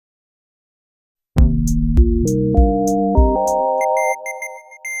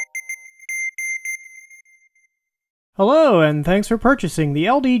Hello, and thanks for purchasing the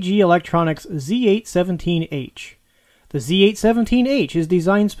LDG Electronics Z-817H. The Z-817H is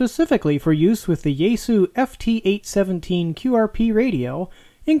designed specifically for use with the Yaesu FT817 QRP radio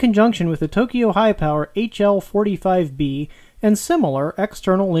in conjunction with the Tokyo High-Power HL45B and similar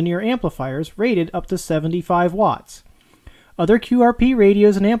external linear amplifiers rated up to 75 watts. Other QRP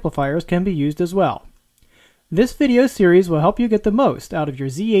radios and amplifiers can be used as well. This video series will help you get the most out of your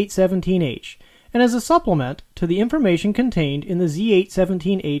Z-817H and as a supplement to the information contained in the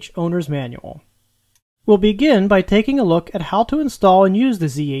Z-817H Owner's Manual. We'll begin by taking a look at how to install and use the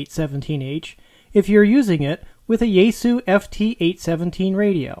Z-817H if you're using it with a Yaesu FT817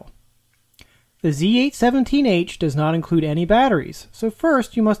 radio. The Z-817H does not include any batteries, so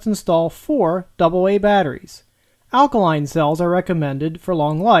first you must install 4 AA batteries. Alkaline cells are recommended for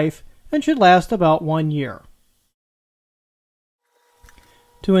long life and should last about 1 year.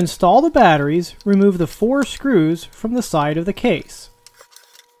 To install the batteries, remove the 4 screws from the side of the case.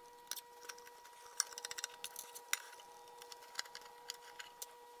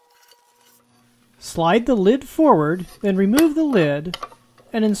 Slide the lid forward, then remove the lid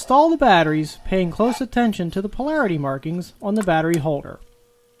and install the batteries, paying close attention to the polarity markings on the battery holder.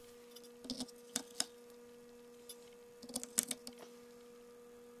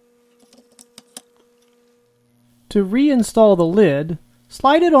 To reinstall the lid,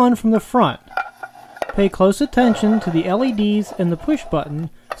 slide it on from the front. Pay close attention to the LEDs and the push button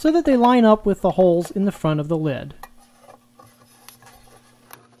so that they line up with the holes in the front of the lid.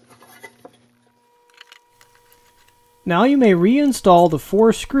 Now you may reinstall the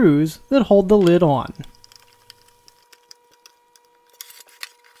 4 screws that hold the lid on.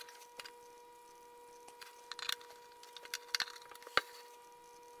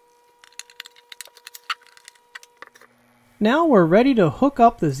 Now we're ready to hook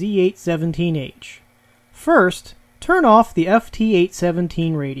up the Z-817H. First, turn off the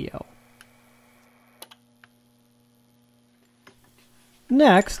FT817 radio.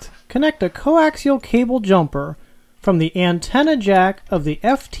 Next, connect a coaxial cable jumper from the antenna jack of the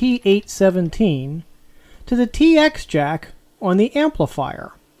FT817 to the TX jack on the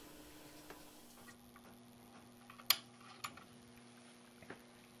amplifier.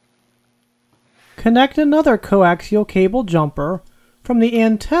 Connect another coaxial cable jumper from the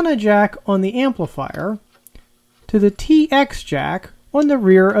antenna jack on the amplifier to the TX jack on the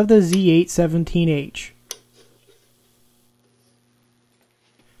rear of the Z-817H.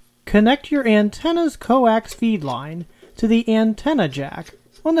 Connect your antenna's coax feed line to the antenna jack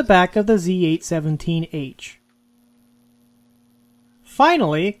on the back of the Z-817H.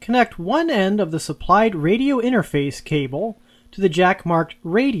 Finally, connect one end of the supplied radio interface cable to the jack marked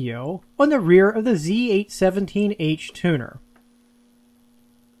Radio on the rear of the Z-817H tuner.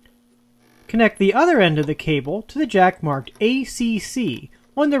 Connect the other end of the cable to the jack marked ACC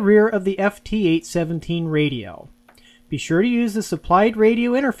on the rear of the FT817 radio. Be sure to use the supplied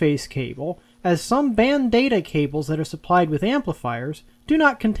radio interface cable, as some band data cables that are supplied with amplifiers do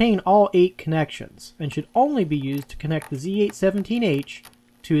not contain all 8 connections and should only be used to connect the Z-817H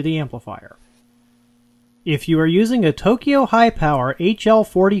to the amplifier. If you are using a Tokyo High-Power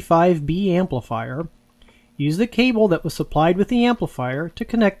HL45B amplifier, use the cable that was supplied with the amplifier to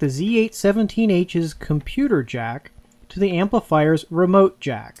connect the Z-817H's computer jack to the amplifier's remote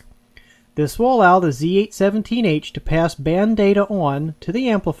jack. This will allow the Z-817H to pass band data on to the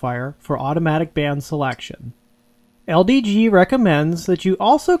amplifier for automatic band selection. LDG recommends that you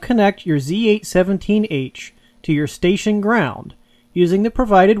also connect your Z-817H to your station ground using the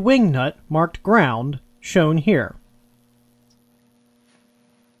provided wing nut marked ground shown here.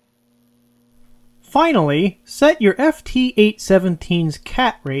 Finally, set your FT817's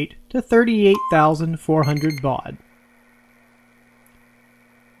cat rate to 38,400 baud.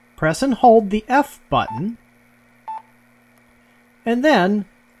 Press and hold the F button, and then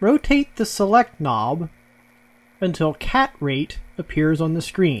rotate the select knob until cat rate appears on the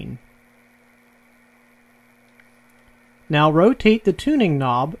screen. Now rotate the tuning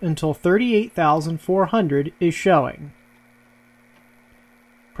knob until 38,400 is showing.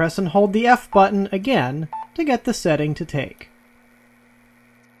 Press and hold the F button again to get the setting to take.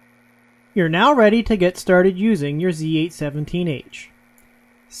 You're now ready to get started using your Z-817H.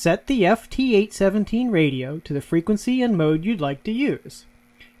 Set the FT817 radio to the frequency and mode you'd like to use.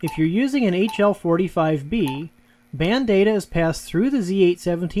 If you're using an HL45B, band data is passed through the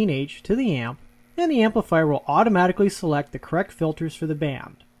Z-817H to the amp, and the amplifier will automatically select the correct filters for the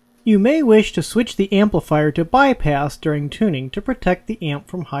band. You may wish to switch the amplifier to bypass during tuning to protect the amp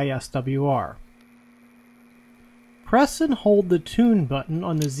from high SWR. Press and hold the Tune button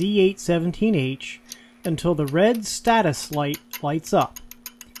on the Z-817H until the red status light lights up.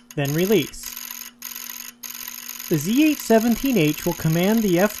 Then release. The Z-817H will command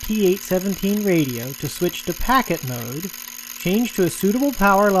the FT817 radio to switch to packet mode, change to a suitable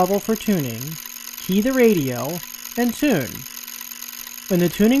power level for tuning, key the radio, and tune. When the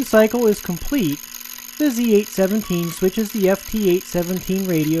tuning cycle is complete, the Z-817 switches the FT817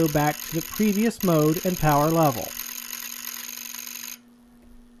 radio back to the previous mode and power level.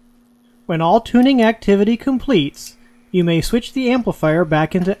 When all tuning activity completes, you may switch the amplifier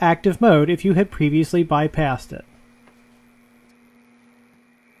back into active mode if you had previously bypassed it.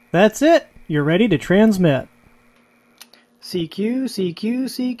 That's it! You're ready to transmit. CQ, CQ,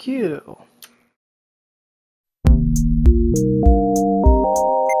 CQ.